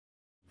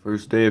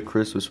First day of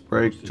Christmas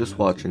break, just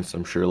watching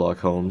some Sherlock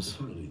Holmes.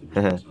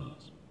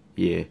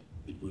 Yeah.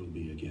 It will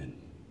be again.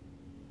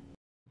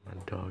 My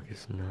dog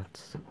is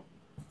nuts.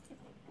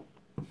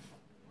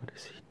 What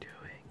is he doing?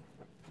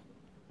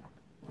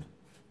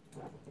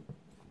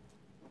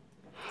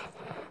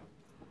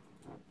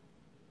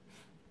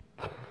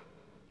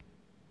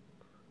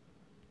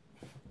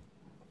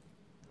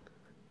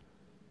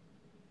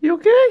 You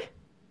okay?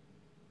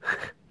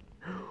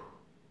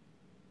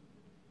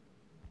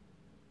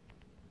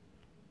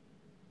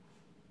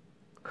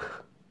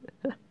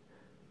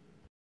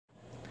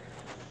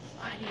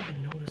 I didn't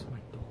even notice my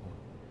dog.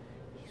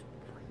 He's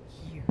right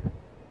here.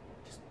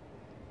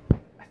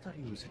 I thought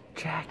he was a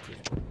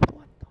jacket.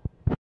 What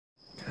the?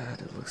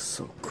 God, it looks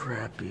so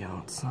crappy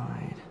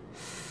outside.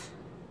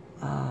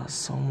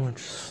 So much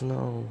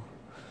snow.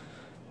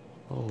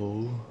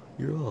 Oh,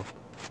 you're up.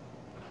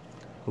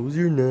 How was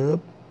your nap?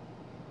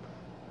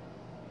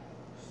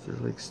 Is there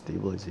like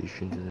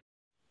stabilization to this?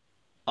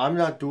 I'm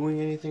not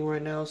doing anything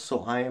right now,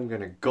 so I am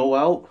gonna go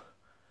out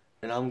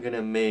and I'm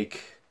gonna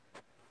make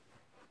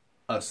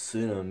a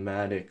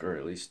cinematic, or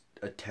at least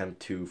attempt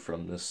to,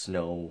 from the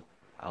snow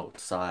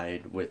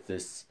outside with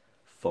this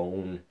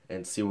phone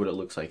and see what it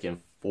looks like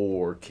in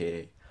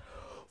 4K.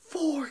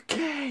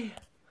 4K!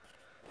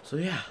 So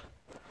yeah,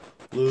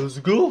 let's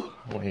go!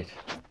 Wait.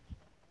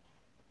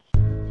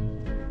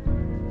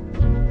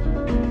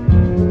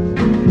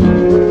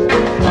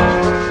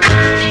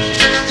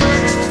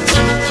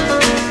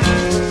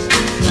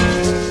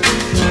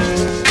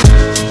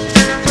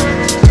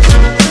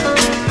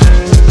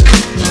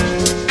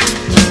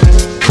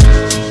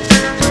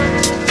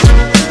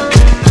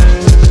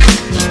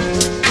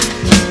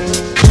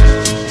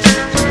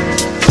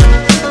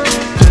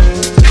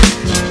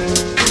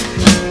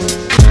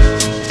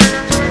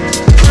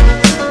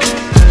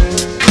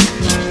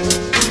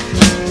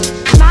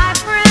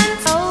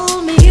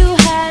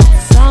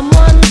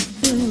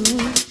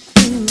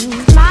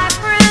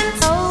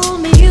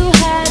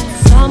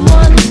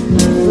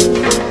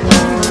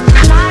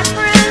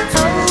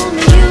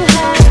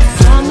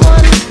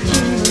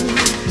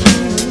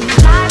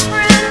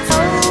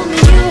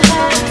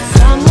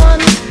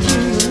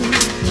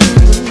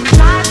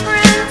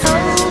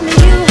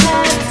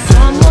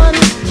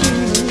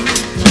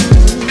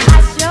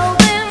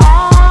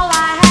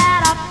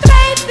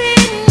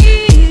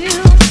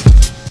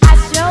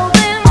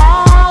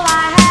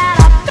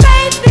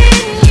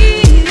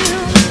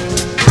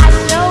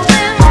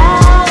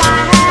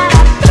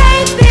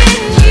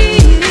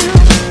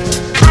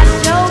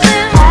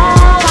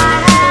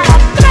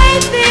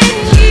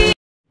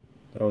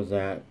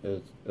 That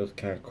it was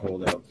kind of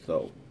cold out,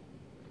 so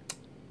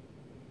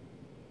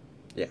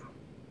yeah.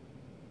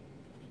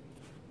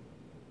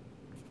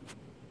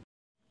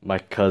 My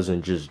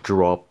cousin just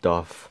dropped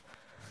off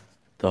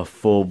the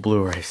full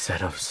Blu-ray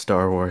set of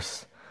Star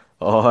Wars.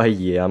 Oh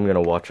yeah, I'm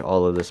gonna watch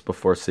all of this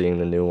before seeing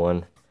the new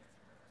one.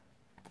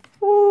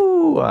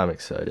 Ooh, I'm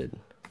excited.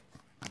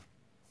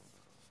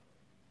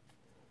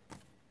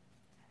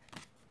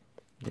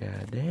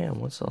 Yeah, damn,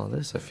 what's all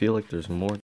this? I feel like there's more